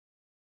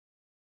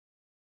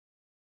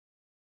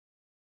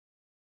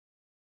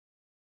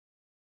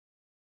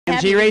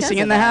KMG Racing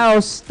in the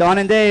house. Dawn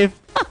and Dave.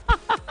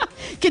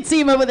 Could see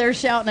him over there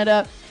shouting it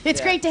up. It's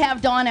great to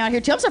have Dawn out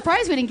here, too. I'm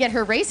surprised we didn't get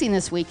her racing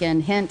this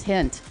weekend. Hint,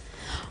 hint.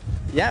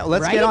 Yeah,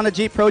 let's get on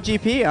the Pro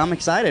GP. I'm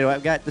excited.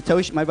 I've got the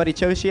Toshi, my buddy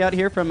Toshi out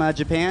here from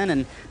Japan,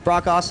 and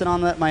Brock Austin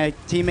on my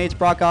teammates,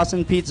 Brock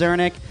Austin, Pete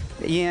Zernick,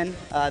 Ian.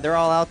 They're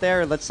all out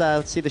there. Let's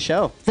see the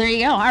show. There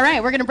you go. All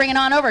right, we're going to bring it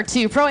on over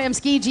to Pro-Am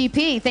Ski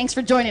GP. Thanks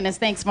for joining us.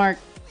 Thanks, Mark.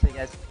 See you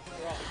guys.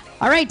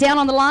 All right, down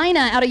on the line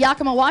out of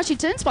Yakima,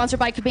 Washington, sponsored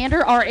by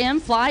Commander,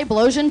 RM, Fly,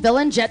 Blosian,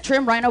 Villain, Jet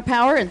Trim, Rhino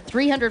Power, and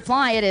 300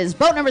 Fly. It is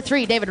boat number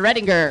 3, David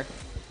Redinger.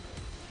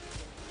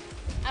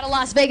 Out of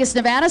Las Vegas,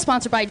 Nevada,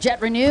 sponsored by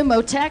Jet Renew,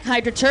 Motec,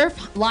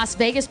 HydroTurf, Las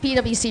Vegas,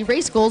 PWC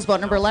Race Schools,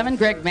 boat number 11,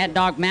 Greg Mad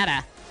Dog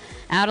Matta.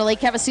 Out of Lake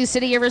Havasu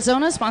City,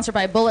 Arizona, sponsored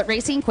by Bullet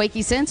Racing,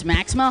 Quakey Sense,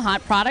 Maxima,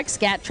 Hot Products,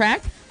 Scat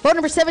Track. Boat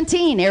number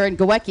 17, Aaron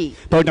Gawecki.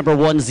 Boat number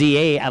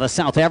 1ZA out of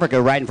South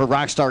Africa, riding for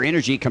Rockstar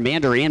Energy,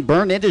 Commander, and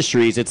Burn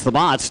Industries. It's the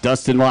Mott's,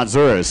 Dustin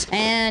Montzuris.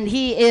 And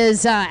he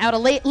is out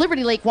of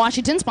Liberty Lake,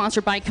 Washington,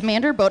 sponsored by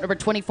Commander. Boat number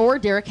 24,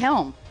 Derek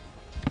Helm.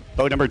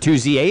 Boat number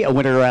 2ZA, a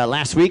winner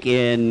last week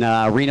in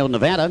Reno,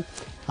 Nevada.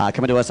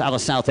 Coming to us out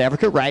of South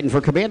Africa, riding for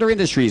Commander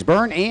Industries,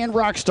 Burn, and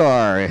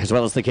Rockstar, as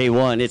well as the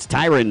K1. It's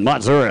Tyron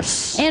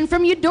Montzuris. And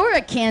from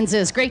Eudora,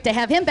 Kansas, great to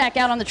have him back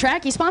out on the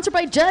track. He's sponsored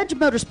by Judge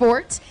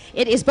Motorsports.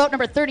 It is boat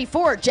number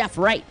 34, Jeff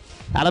Wright.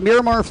 Out of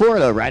Miramar,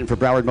 Florida, riding for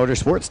Broward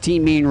Motorsports,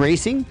 Team Mean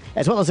Racing,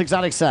 as well as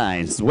Exotic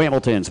Signs,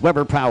 Hamilton's,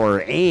 Weber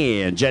Power,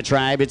 and Jet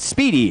Tribe. It's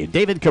Speedy,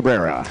 David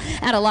Cabrera.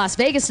 Out of Las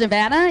Vegas,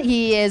 Nevada,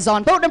 he is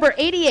on boat number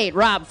 88,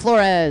 Rob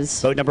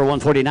Flores. Boat number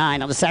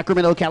 149 out of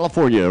Sacramento,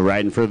 California,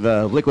 riding for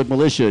the Liquid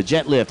Militia,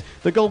 Jet Lift,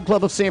 the Gold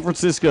Club of San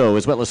Francisco,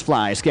 as well as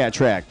Fly, Scat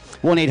Track,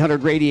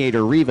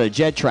 1-800-Radiator, Riva,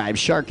 Jet Tribe,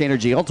 Shark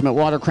Energy, Ultimate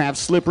Watercraft,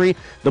 Slippery,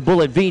 the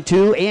Bullet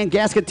V2, and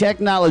Gasket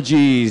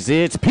Technologies.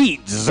 It's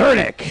Pete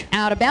Zernick.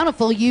 Out of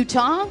Bountiful,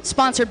 Utah,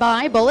 sponsored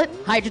by Bullet,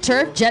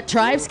 HydroTurf, Jet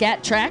Tribe,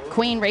 Scat Track,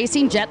 Queen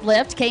Racing, Jet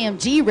Lift,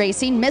 KMG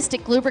Racing,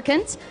 Mystic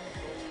Lubricants,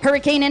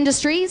 Hurricane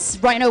Industries,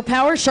 Rhino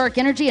Power, Shark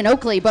Energy, and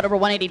Oakley. Boat number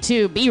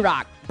 182,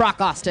 B-Rock,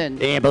 Brock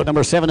Austin. And boat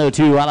number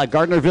 702 out of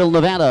Gardnerville,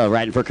 Nevada,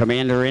 riding for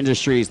Commander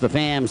Industries, the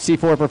FAM,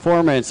 C4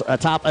 Performance,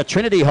 atop a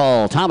Trinity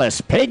Hall,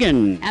 Thomas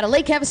Pagan. Out of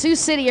Lake Havasu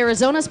City,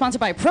 Arizona,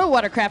 sponsored by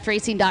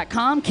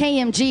ProWatercraftRacing.com,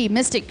 KMG,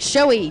 Mystic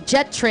Shoei,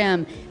 Jet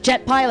Trim,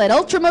 Jet Pilot,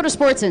 Ultra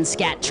Motorsports, and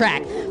Scat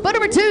Track. Boat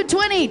number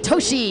 220,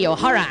 Toshi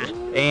O'Hara.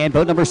 And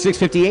boat number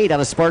 658 out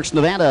of Sparks,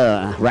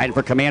 Nevada, riding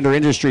for Commander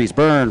Industries,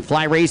 Burn,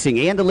 Fly Racing,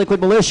 and the Liquid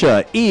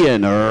Militia,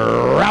 Ian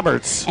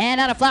Roberts.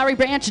 And out of Flowery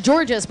Branch,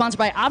 Georgia, sponsored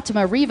by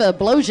Optima, Riva,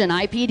 Blosian,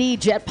 IPD,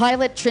 Jet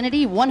Pilot,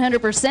 Trinity,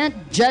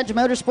 100%, Judge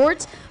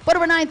Motorsports. Boat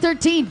number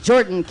 913,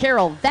 Jordan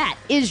Carroll. That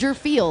is your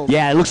field.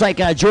 Yeah, it looks like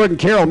Jordan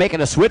Carroll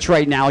making a switch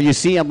right now. You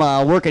see him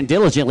working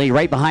diligently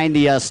right behind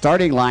the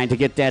starting line to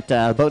get that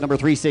boat number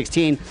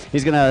 316.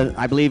 He's going to,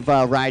 I believe,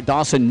 ride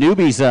Dawson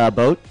Newby's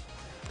boat.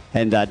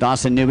 And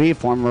Dawson Newby,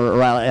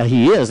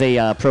 he is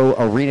a pro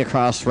arena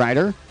cross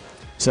rider.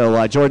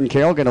 So Jordan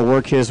Carroll going to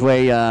work his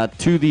way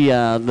to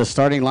the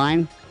starting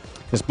line.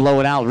 Just blow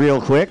it out real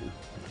quick.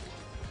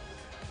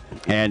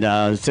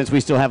 And since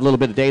we still have a little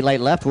bit of daylight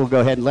left, we'll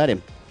go ahead and let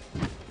him.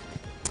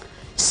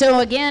 So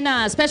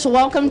again, special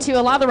welcome to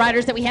a lot of the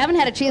riders that we haven't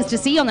had a chance to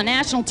see on the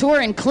national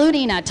tour,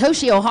 including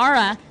Toshi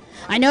O'Hara.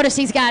 I noticed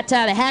he's got the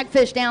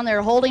Hagfish down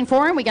there holding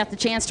for him. We got the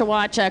chance to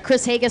watch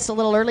Chris Haggis a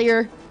little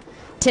earlier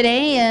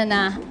today, and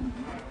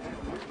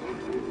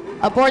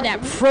aboard that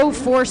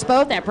Proforce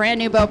boat, that brand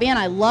new boat. Man,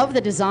 I love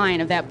the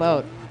design of that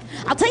boat.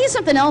 I'll tell you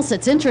something else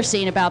that's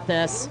interesting about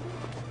this.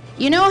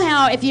 You know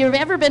how if you've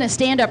ever been a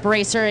stand-up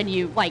racer and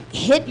you like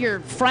hit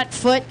your front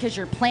foot because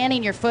you're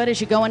planting your foot as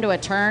you go into a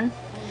turn,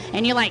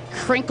 and you like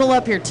crinkle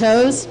up your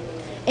toes?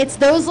 It's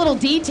those little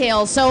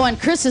details. So on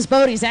Chris's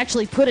boat, he's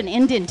actually put an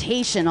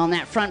indentation on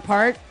that front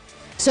part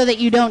so that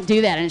you don't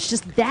do that. And it's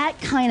just that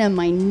kind of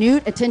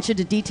minute attention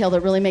to detail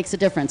that really makes a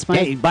difference, Mike.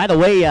 Hey, by the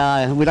way,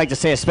 we'd like to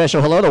say a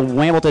special hello to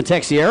Hamilton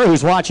Texiera,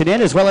 who's watching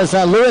in, as well as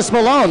Lewis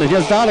Malone and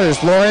his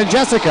daughters, Laura and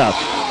Jessica,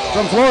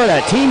 from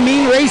Florida, Team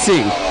Mean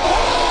Racing.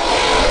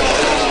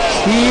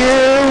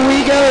 Here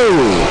we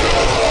go.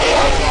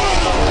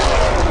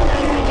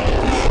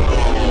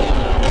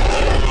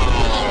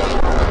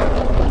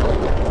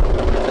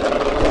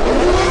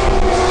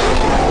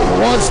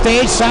 One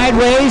stage,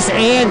 sideways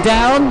and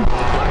down.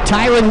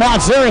 Tyron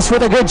Montzuris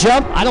with a good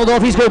jump. I don't know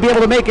if he's going to be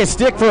able to make it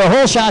stick for a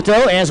whole shot,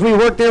 though, as we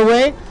work their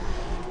way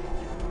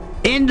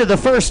into the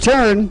first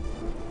turn.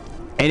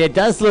 And it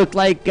does look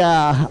like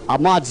a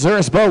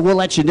Montzuris boat. We'll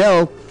let you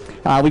know.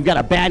 We've got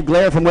a bad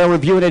glare from where we're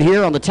viewing it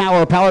here on the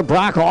Tower of Power.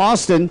 Brock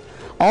Austin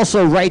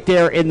also right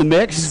there in the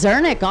mix.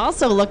 Zernick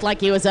also looked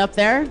like he was up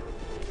there.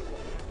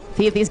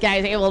 See if these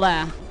guys are able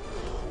to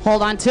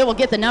hold on to it. We'll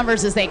get the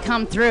numbers as they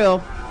come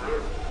through.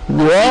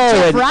 Whoa.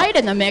 Jeff Wright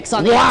in the mix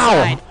on the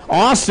outside.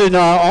 Austin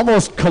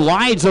almost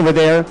collides over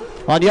there.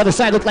 On the other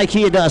side, looked like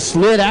he had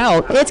slid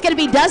out. It's going to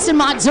be Dustin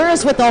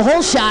Montzuris with the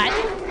whole shot.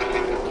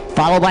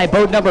 Followed by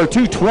boat number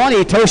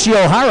 220, Toshi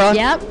O'Hara.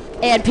 Yep.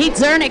 And Pete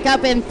Zernick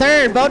up in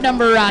third. Boat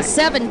number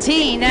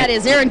 17, that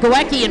is Aaron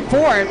Gawecki in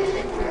fourth.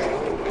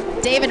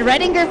 David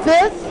Redinger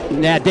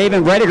 5th. Yeah,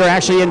 David Redinger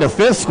actually in the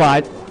 5th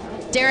spot.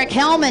 Derek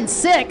Hellman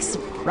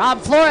 6th.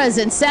 Rob Flores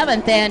in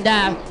 7th,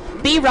 and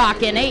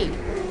B-Rock in 8th.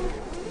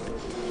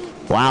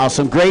 Wow,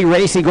 some great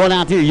racing going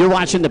out there. You're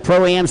watching the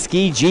Pro-Am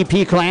Ski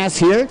GP class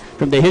here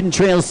from the Hidden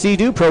Trails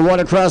Sea-Doo Pro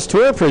Watercross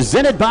Tour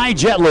presented by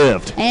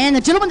JetLift. And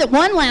the gentleman that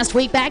won last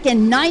week back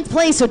in 9th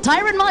place, so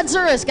Tyron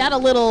Modzuris got a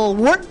little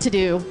work to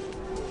do.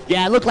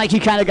 Yeah, it looked like he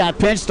kind of got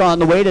pinched on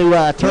the way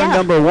to turn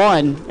number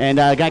 1 and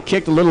got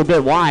kicked a little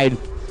bit wide.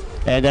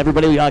 And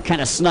everybody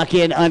kind of snuck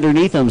in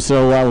underneath him.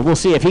 So we'll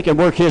see if he can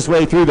work his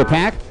way through the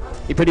pack.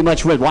 He pretty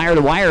much went wire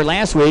to wire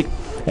last week.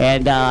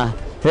 And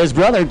his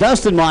brother,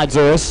 Dustin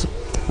Modzuris,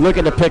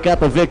 looking to pick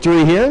up a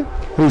victory here,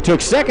 who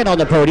took 2nd on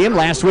the podium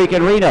last week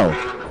in Reno.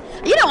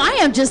 You know, I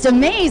am just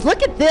amazed.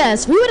 Look at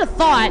this. Who would have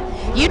thought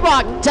you'd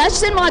walk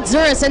Dustin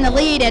Modzuris in the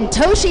lead and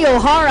Toshi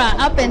OHARA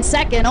up in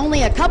 2nd,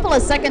 only a couple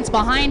of seconds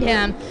behind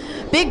him.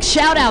 Big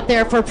shout out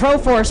there for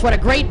Proforce. What a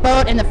great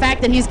boat, and the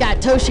fact that he's got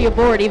Toshi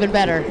aboard, even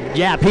better.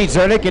 Yeah, Pete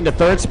Zernick in the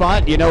 3rd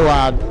spot. You know,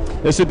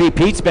 this would be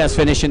Pete's best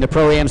finish in the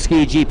Pro-Am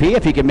Ski GP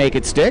if he could make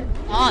it stick.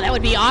 Oh, that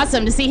would be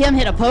awesome to see him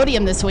hit a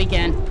podium this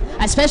weekend,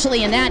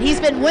 especially in that. He's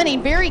been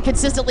winning very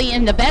consistently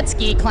in the vet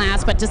ski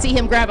class, but to see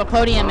him grab a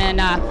podium in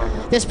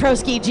this Pro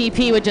Ski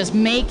GP would just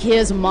make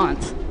his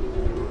month.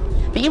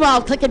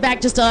 Meanwhile, clicking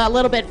back just a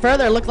little bit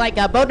further, looked like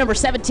boat number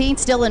 17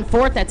 still in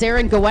 4th. That's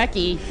Aaron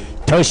Gowecki.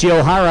 Toshi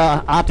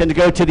OHARA opting to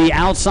go to the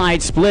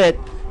outside split.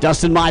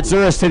 Dustin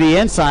Modzuris to the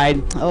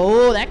inside.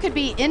 Oh, that could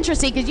be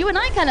interesting, because you and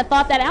I kind of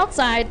thought that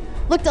outside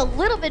looked a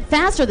little bit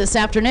faster this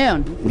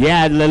afternoon.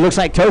 Yeah, it looks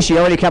like Toshi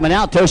already coming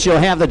out. Toshi will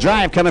have the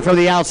drive coming from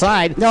the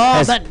outside.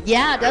 No, but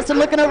yeah, Dustin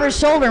looking over his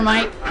shoulder,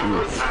 Mike.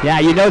 Yeah,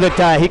 you know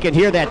that he can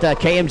hear that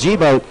KMG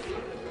boat.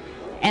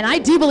 And I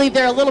do believe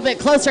they're a little bit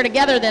closer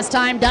together this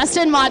time.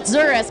 Dustin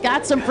Modzuris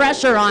got some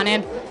pressure on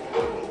him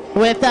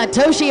with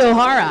Toshi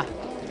OHARA.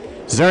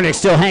 Zernick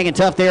still hanging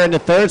tough there in the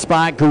 3rd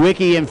spot.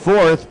 Gowicki in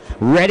 4th.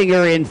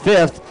 Redinger in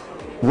 5th.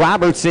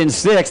 Roberts in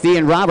 6th.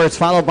 Ian Roberts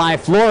followed by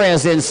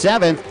Flores in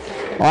 7th.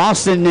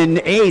 Austin in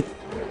 8th.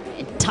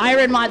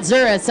 Tyron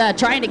Modzuris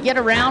trying to get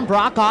around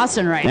Brock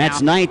Austin right now.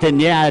 That's 9th,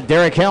 and yeah,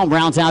 Derek Helm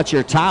rounds out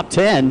your top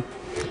 10.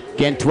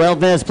 Again, 12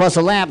 minutes plus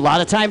a lap. A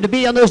lot of time to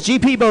be on those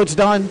GP boats,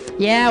 Don.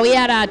 Yeah, we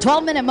had a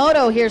 12-minute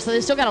moto here, so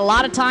they still got a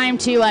lot of time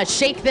to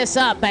shake this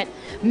up. But,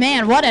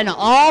 man, what an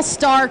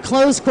all-star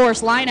closed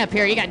course lineup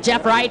here. You got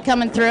Jeff Wright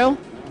coming through.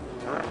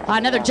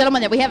 Another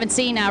gentleman that we haven't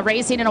seen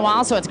racing in a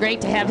while, so it's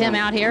great to have him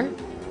out here.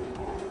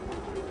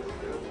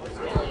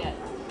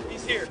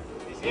 He's here.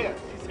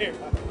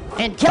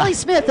 And Kelly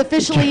Smith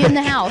officially in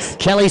the house.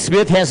 Kelly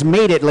Smith has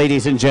made it,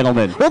 ladies and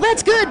gentlemen. Well,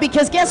 that's good,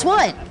 because guess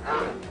what?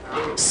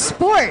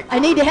 Sport, I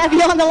need to have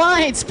you on the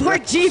line.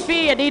 Sport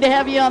GP, I need to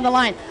have you on the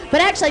line.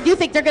 But actually, I do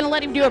think they're going to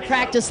let him do a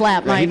practice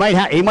lap, Mike.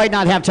 He might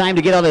not have time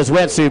to get on his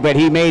wetsuit, but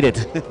he made it.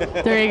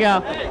 There you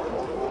go.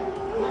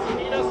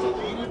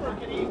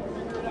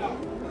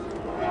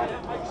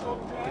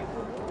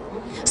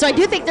 So I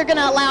do think they're going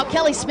to allow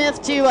Kelly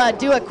Smith to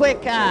do a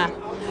quick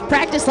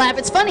practice lap.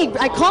 It's funny,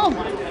 I called.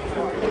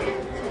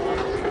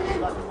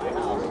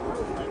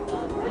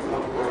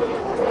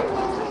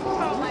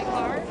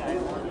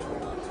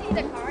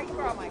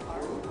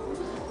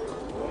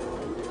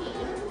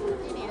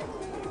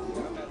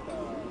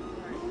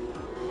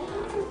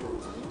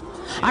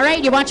 All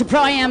right, you watch a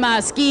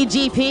Pro-Am Ski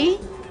GP,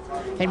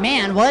 and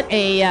man, what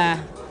a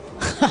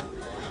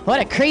what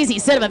a crazy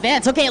set of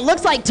events. Okay, it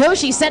looks like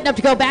Toshi's setting up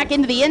to go back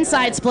into the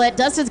inside split.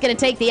 Dustin's going to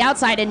take the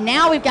outside, and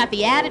now we've got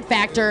the added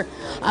factor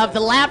of the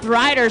lapped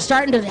riders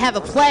starting to have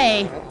a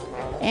play.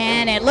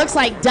 And it looks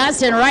like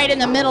Dustin right in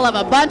the middle of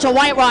a bunch of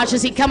whitewash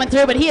as he's coming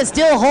through, but he is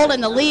still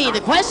holding the lead.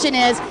 The question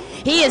is,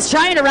 he is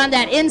trying to run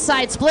that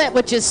inside split,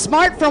 which is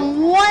smart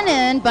from one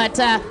end, but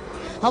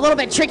a little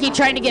bit tricky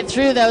trying to get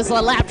through those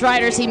lapped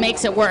riders. He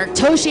makes it work.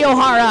 Toshi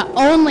OHARA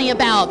only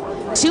about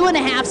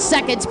 2.5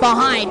 seconds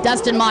behind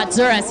Dustin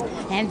Modzuris,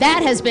 and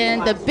that has been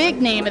the big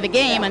name of the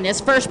game in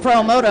this first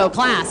Pro Moto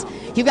class.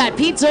 You've got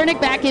Pete Zernick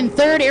back in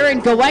 3rd,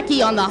 Aaron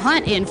Gowecki on the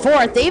hunt in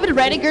 4th, David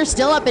Redinger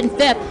still up in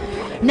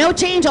 5th. No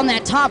change on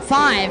that top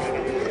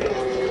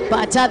 5,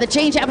 but the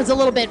change happens a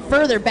little bit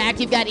further back.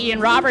 You've got Ian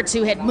Roberts,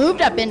 who had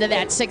moved up into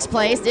that 6th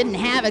place, didn't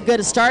have a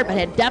good start, but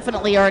had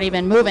definitely already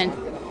been moving.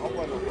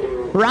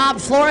 Rob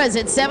Flores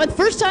at 7th.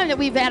 First time that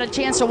we've had a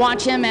chance to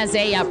watch him as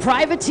a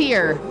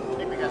privateer.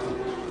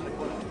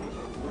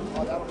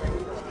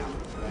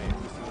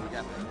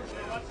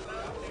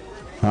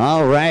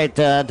 All right,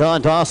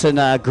 Don Dawson,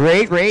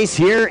 great race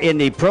here in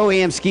the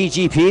Pro-Am Ski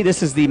GP.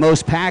 This is the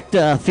most packed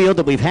field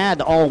that we've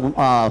had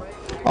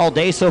all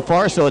day so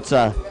far, so it's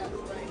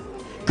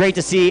great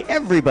to see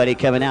everybody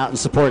coming out and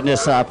supporting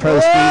this Pro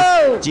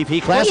Ski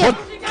GP class.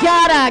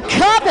 Got a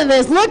cup of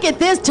this. Look at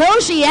this.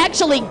 Toshi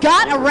actually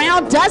got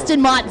around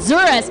Dustin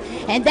Modzuris,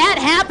 and that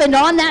happened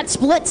on that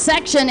split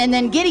section and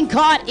then getting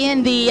caught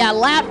in the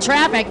lap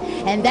traffic,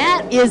 and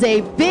that is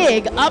a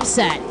big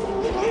upset.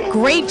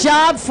 Great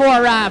job for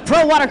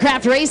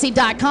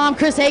ProWatercraftRacing.com.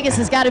 Chris Haggis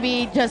has got to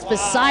be just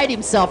beside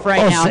himself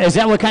right now. Is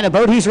that what kind of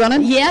boat he's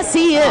running? Yes,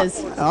 he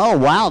is. Oh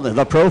wow,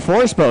 the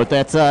Proforce boat.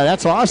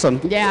 That's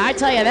awesome. Yeah, I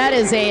tell you, that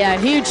is a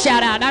huge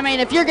shout out. I mean,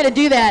 if you're going to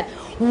do that,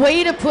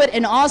 way to put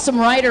an awesome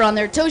rider on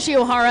there. Toshi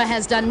OHARA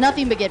has done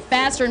nothing but get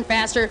faster and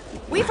faster.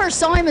 We first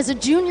saw him as a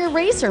junior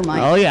racer,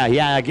 Mike. Oh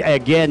yeah.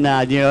 Again,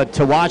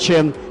 to watch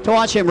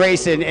him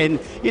race, and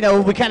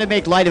we kind of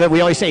make light of it.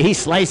 We always say he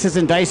slices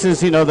and dices,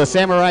 the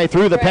samurai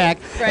through the pack.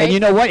 Right. And you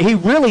know what? He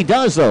really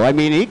does, though. I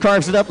mean, he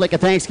carves it up like a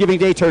Thanksgiving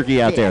Day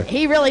turkey out there.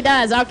 He really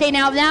does. Okay,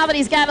 now that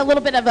he's got a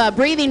little bit of a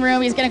breathing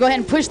room, he's going to go ahead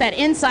and push that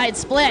inside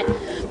split.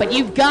 But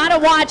you've got to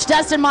watch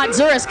Dustin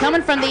Montzuris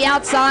coming from the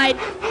outside.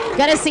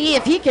 Got to see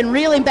if he can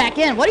reel him back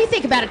in. What do you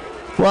think about it?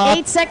 Well,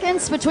 8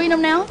 seconds between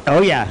them now?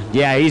 Oh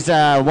yeah. He's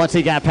once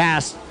he got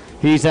past,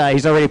 he's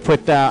already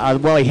put. He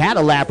had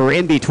a lapper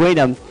in between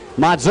them.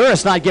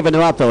 Montzuris not giving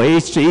him up though.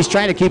 He's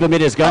trying to keep him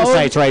in his gun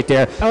sights right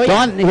there. Oh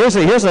yeah.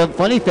 Here's a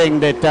funny thing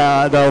that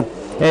though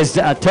is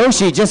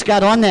Toshi just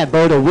got on that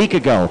boat a week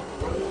ago.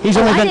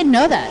 I didn't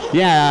know that.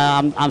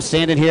 Yeah, I'm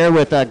standing here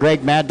with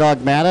Greg Mad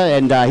Dog Matta,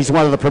 and he's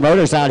one of the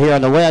promoters out here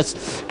on the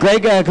West.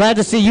 Greg, glad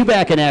to see you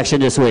back in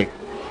action this week.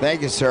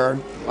 Thank you, sir.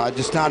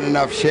 Just not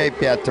enough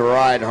shape yet to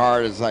ride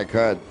hard as I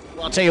could.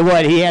 Well, I'll tell you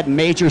what, he had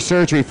major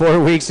surgery 4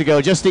 weeks ago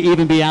just to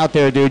even be out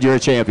there, dude. You're a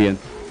champion.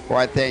 Well,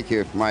 I thank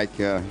you, Mike.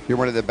 You're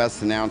one of the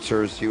best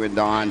announcers, you and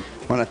Don.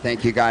 I want to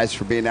thank you guys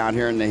for being out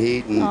here in the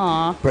heat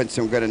and putting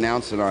some good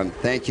announcing on.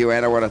 Thank you,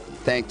 and I want to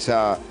thank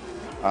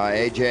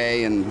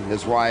AJ and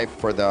his wife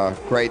for the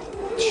great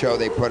show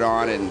they put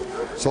on, and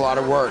it's a lot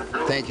of work.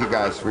 Thank you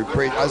guys.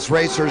 Us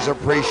racers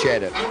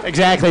appreciate it.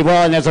 Exactly.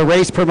 Well, and as a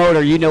race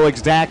promoter, you know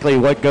exactly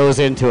what goes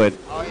into it.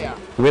 Oh, yeah.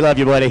 We love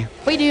you, buddy.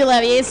 We do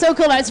love you. It's so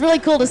cool. It's really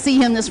cool to see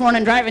him this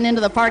morning driving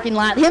into the parking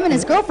lot. Him and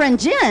his girlfriend,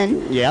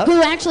 Jen,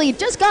 who actually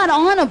just got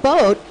on a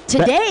boat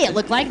today, it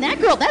looked like. And that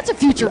girl, that's a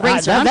future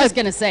racer. I'm just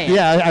going to say it.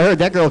 Yeah, I heard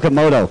that girl can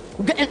moto.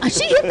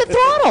 She hit the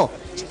throttle.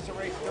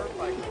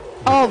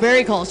 Oh,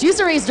 very cool. She used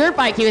to race dirt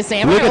bike, he was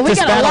saying. We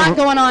got a lot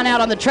going on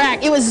out on the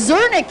track. It was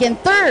Zernick in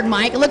third,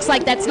 Mike. It looks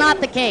like that's not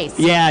the case.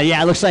 Yeah,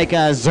 it looks like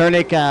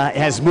Zernick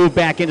has moved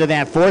back into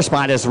that 4th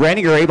spot as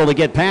Renninger able to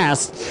get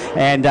past,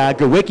 and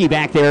Gawicki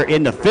back there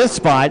in the 5th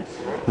spot.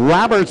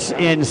 Roberts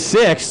in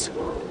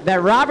 6th.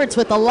 That Roberts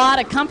with a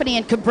lot of company,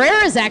 and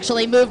Cabrera's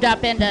actually moved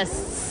up into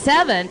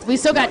 7th. We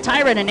still got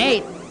Tyron in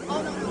 8th.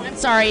 Oh, no, I'm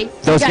sorry.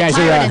 Those guys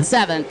are in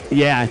 7th.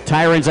 Yeah,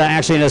 Tyron's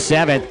actually in the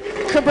 7th.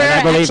 Cabrera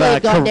I believe, actually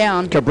gone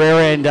down.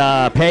 Cabrera and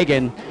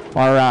Pagan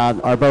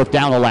are both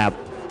down a lap.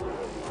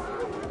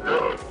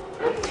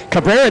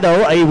 Cabrera,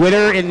 though, a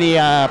winner in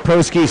the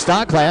Pro Ski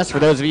Stock class. For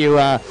those of you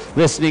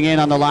listening in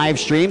on the live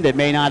stream that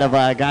may not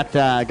have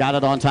got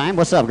it on time.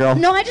 What's up, girl?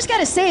 No, I just got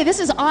to say, this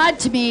is odd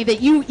to me that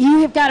you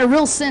have got a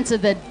real sense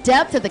of the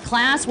depth of the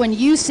class when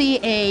you see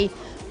a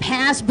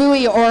pass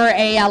buoy or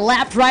a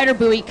lapped rider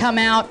buoy come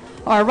out,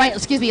 or a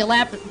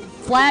lapped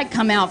flag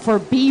come out for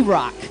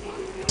B-Rock.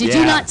 Did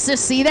you not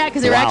just see that?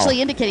 Because they were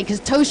actually indicating,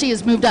 because Toshi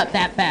has moved up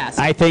that fast.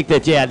 I think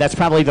that, that's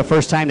probably the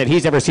first time that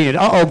he's ever seen it.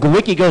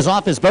 Gawicki goes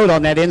off his boat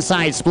on that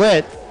inside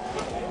split.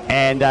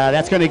 And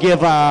that's going to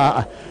give,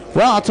 well,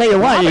 I'll tell you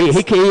what,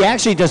 he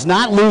actually does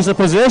not lose a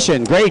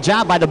position. Great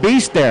job by the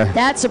Beast there.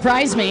 That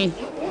surprised me.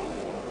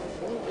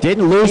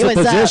 Didn't lose a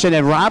position,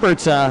 and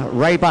Roberts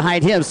right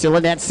behind him, still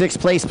in that 6th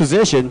place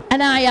position.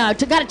 And I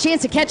got a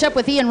chance to catch up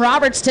with Ian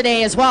Roberts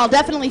today as well.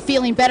 Definitely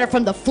feeling better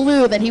from the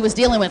flu that he was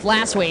dealing with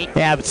last week.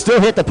 Yeah, but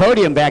still hit the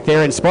podium back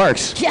there in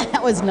Sparks. Yeah,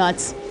 that was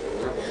nuts.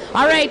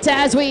 All right,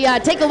 as we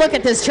take a look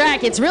at this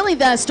track, it's really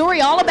the story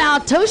all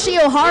about Toshi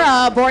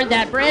OHARA aboard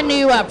that brand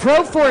new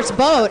Proforce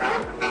boat.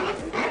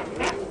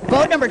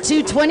 Boat number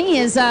 220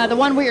 is the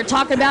one we were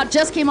talking about.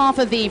 Just came off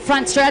of the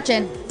front stretch,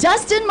 and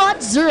Dustin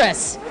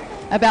Montzuris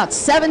about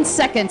 7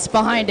 seconds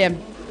behind him.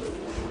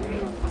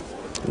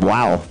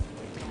 Wow.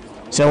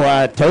 So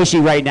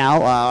Toshi right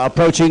now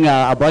approaching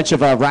a bunch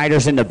of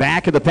riders in the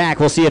back of the pack.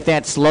 We'll see if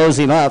that slows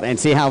him up and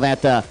see how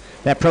that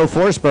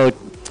Proforce boat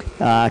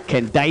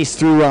can dice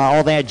through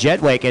all that jet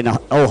wake. And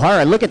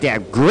OHARA, look at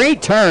that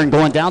great turn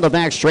going down the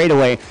back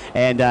straightaway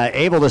and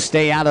able to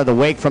stay out of the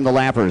wake from the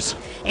lappers.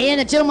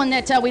 And a gentleman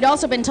that we'd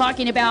also been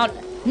talking about,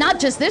 not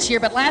just this year,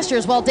 but last year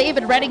as well,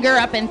 David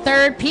Renninger up in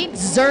 3rd, Pete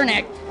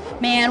Zernick.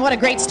 Man, what a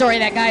great story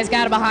that guy's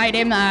got behind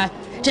him.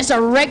 Just a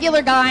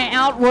regular guy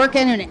out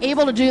working and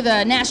able to do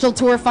the national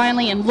tour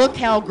finally, and look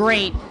how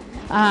great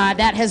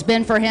that has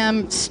been for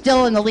him.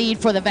 Still in the lead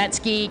for the vet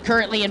ski,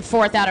 currently in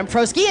 4th out in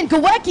pro ski, and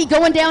Gawicki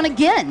going down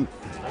again.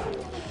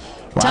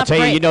 Well, I'll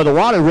tell you, the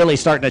water really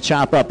starting to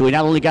chop up. We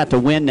not only got the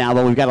wind now,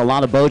 but we've got a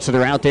lot of boats that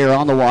are out there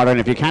on the water. And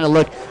if you kind of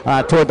look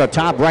toward the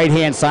top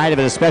right-hand side of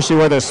it, especially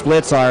where the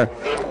splits are,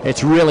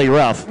 it's really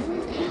rough.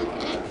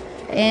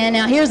 And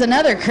now here's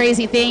another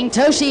crazy thing.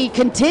 Toshi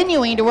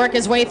continuing to work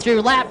his way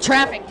through lap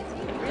traffic.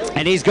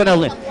 And he's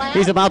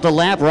about to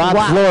lap Rob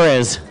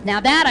Flores. Now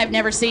that I've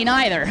never seen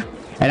either.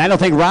 And I don't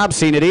think Rob's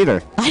seen it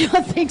either. I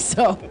don't think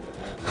so.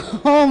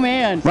 Oh,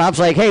 man. Rob's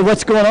like, hey,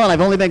 what's going on? I've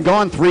only been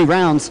gone 3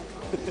 rounds.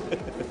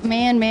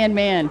 Man, man,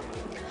 man.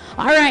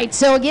 All right,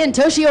 so again,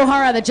 Toshi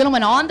OHARA, the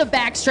gentleman on the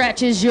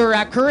backstretch, is your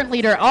current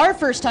leader. Our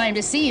first time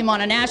to see him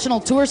on a national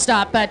tour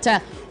stop, but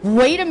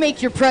way to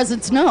make your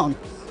presence known.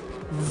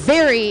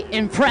 Very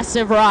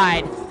impressive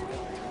ride.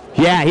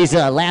 Yeah, he's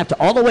lapped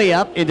all the way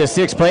up into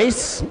 6th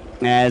place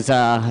as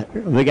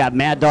we got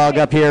Mad Dog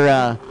up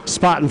here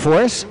spotting for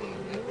us.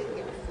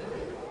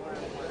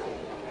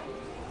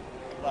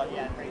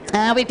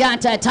 We've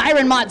got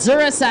Tyron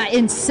Matzuris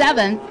in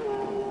 7th.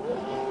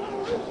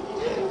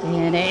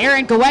 And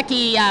Aaron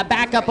Gawecki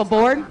back up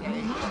aboard.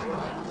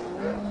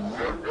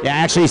 Yeah,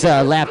 actually he's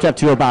lapped up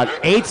to about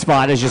 8th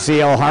spot, as you see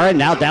OHARA,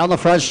 now down the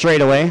front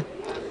straightaway.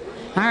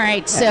 All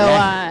right,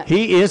 so...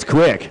 he is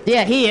quick.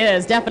 Yeah, he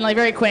is definitely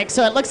very quick.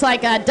 So it looks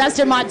like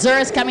Dustin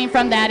Matzuris coming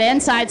from that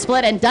inside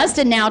split, and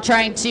Dustin now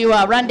trying to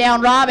run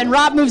down Rob, and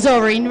Rob moves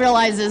over. He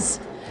realizes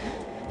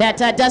that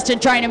Dustin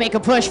trying to make a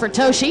push for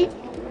Toshi.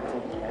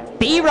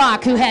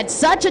 B-Rock, who had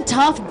such a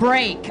tough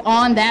break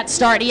on that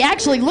start. He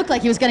actually looked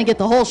like he was going to get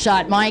the whole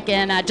shot, Mike,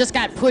 and just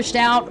got pushed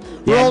out,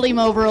 rolled him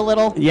over a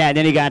little. Yeah, and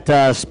then he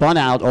got spun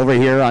out over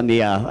here on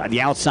the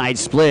outside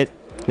split.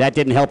 That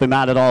didn't help him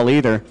out at all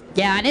either.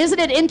 Yeah, and isn't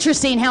it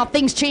interesting how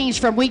things change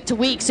from week to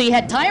week? So you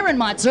had Tyron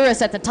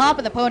Matzuris at the top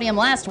of the podium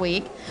last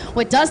week,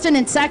 with Dustin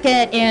in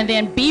 2nd, and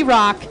then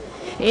B-Rock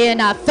in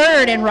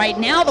 3rd. And right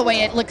now, the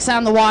way it looks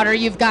on the water,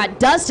 you've got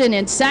Dustin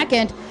in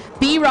 2nd,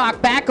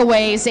 B-Rock back a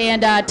ways,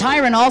 and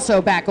Tyron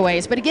also back a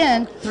ways. But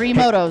again, 3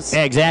 motos.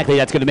 Exactly.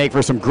 That's going to make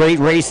for some great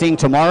racing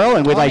tomorrow.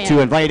 And we'd like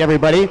to invite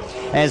everybody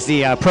as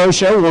the pro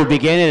show will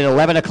begin at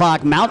 11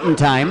 o'clock Mountain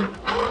Time,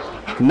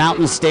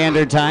 Mountain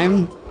Standard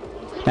Time.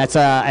 That's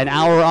an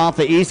hour off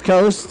the East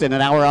Coast and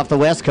an hour off the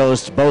West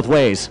Coast, both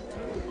ways.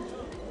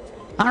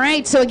 All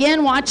right. So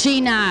again,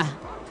 watching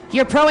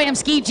your Pro-Am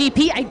Ski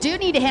GP. I do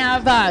need to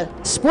have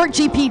Sport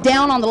GP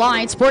down on the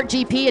line. Sport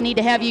GP, I need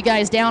to have you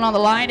guys down on the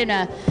line.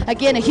 And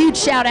again, a huge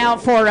shout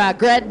out for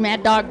Greg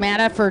Mad Dog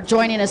Matta for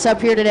joining us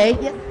up here today.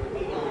 Yep.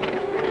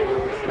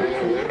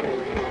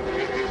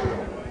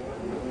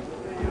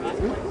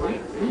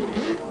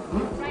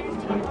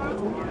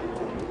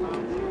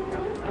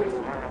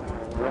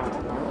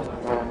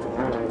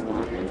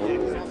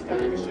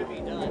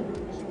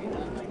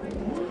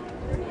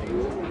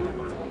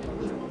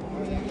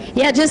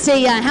 Yeah, just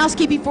a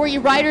housekeeping for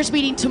you. Riders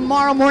meeting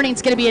tomorrow morning.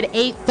 It's going to be at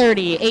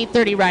 8:30.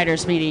 8:30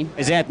 riders meeting.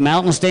 Is that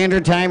Mountain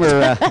Standard Time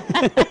or?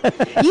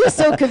 You're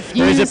so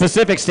confused. Or is it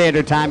Pacific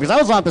Standard Time? Because I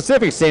was on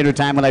Pacific Standard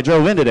Time when I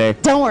drove in today.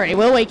 Don't worry,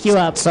 we'll wake you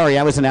up. Sorry,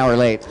 I was an hour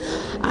late.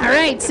 All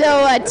right, so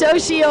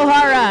Toshi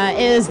OHARA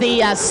is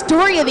the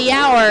story of the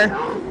hour.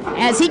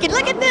 As he can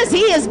look at this,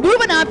 he is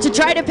moving up to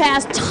try to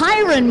pass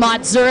Tyron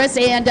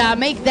Matzuris and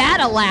make that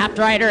a lapped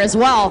rider as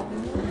well.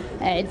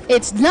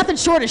 It's nothing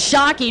short of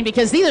shocking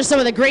because these are some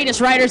of the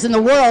greatest riders in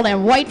the world,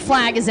 and white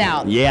flag is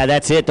out. Yeah,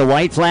 that's it. The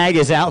white flag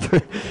is out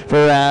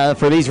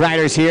for these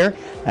riders here.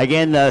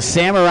 Again, the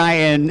Samurai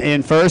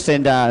in first,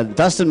 and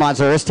Dustin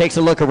Matzuris takes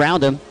a look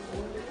around him,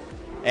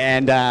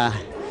 and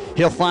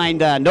he'll find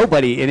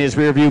nobody in his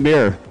rearview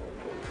mirror.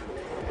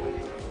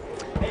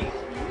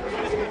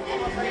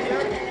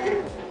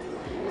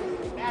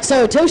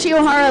 So Toshi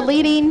OHARA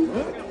leading,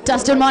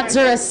 Dustin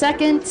Matzuris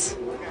second.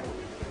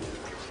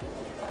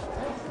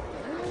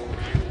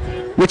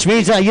 Which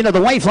means,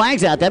 the white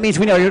flag's out. That means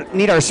we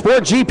need our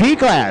Sport GP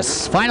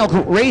class. Final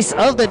race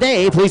of the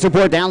day. Please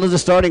report down to the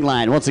starting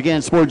line. Once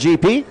again, Sport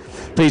GP,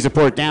 please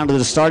report down to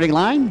the starting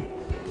line.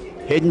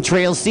 Hidden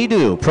Trail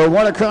Sea-Doo Pro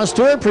WATERCROSS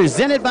Tour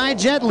presented by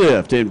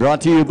JetLift and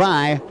brought to you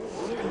by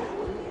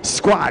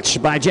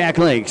Squatch by Jack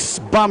Links,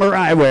 Bomber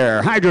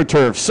Eyewear,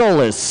 HydroTurf,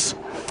 Solus,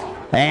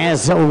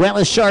 as well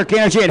as Shark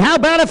Energy. And how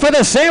about it for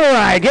the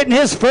Samurai getting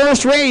his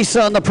first race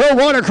on the Pro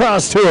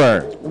WATERCROSS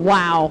Tour?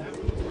 Wow.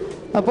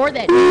 Aboard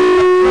that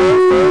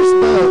first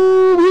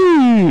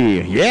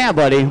boat. Yeah,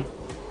 buddy.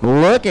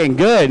 Looking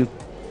good.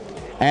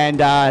 And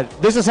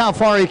this is how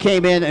far he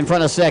came in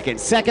front of second.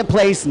 Second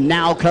place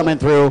now coming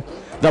through.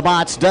 The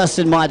Mots,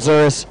 Dustin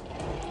Matzuris.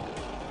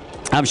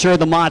 I'm sure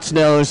the Mots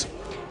knows.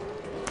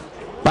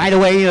 By the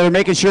way, they're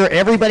making sure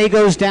everybody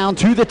goes down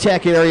to the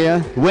tech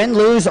area, win,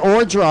 lose,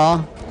 or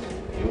draw.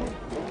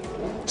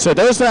 So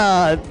those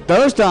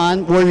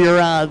Don,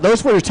 were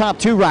those were your top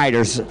 2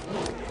 riders.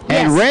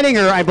 And yes.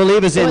 Renninger, I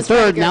believe, is in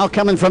third, Renninger. now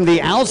coming from the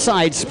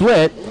outside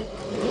split.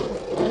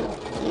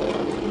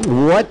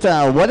 What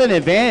an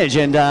advantage.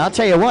 And I'll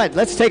tell you what,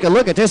 let's take a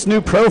look at this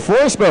new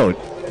Proforce boat.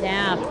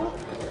 Yeah.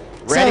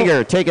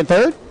 Renninger taking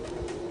third.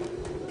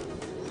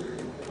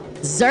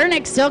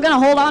 Zernick still going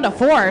to hold on to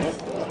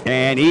fourth.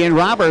 And Ian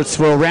Roberts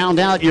will round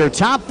out your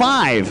top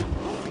 5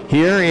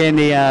 here in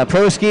the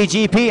Pro Ski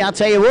GP. I'll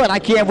tell you what, I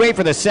can't wait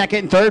for the second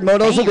and third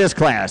motos of this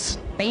class.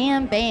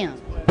 Bam,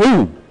 bam.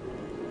 Boom.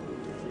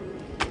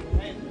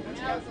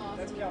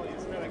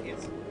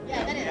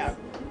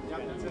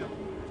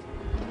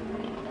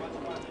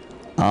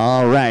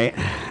 All right,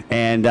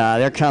 and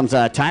there comes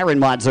Tyron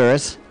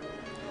Matzuris.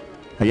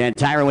 Again,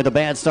 Tyron with a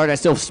bad start. I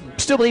still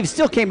believe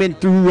still came in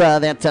through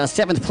that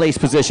 7th place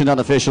position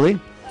unofficially.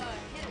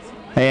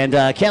 And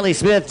Kelly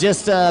Smith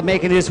just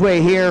making his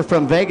way here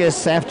from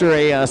Vegas after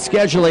a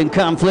scheduling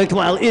conflict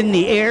while in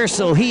the air.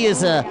 So he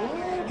is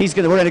we're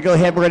going to go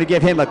ahead. We're going to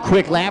give him a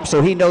quick lap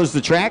so he knows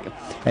the track,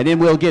 and then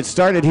we'll get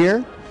started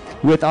here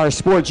with our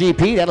Sport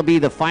GP. That'll be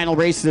the final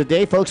race of the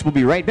day, folks. We'll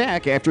be right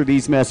back after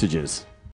these messages.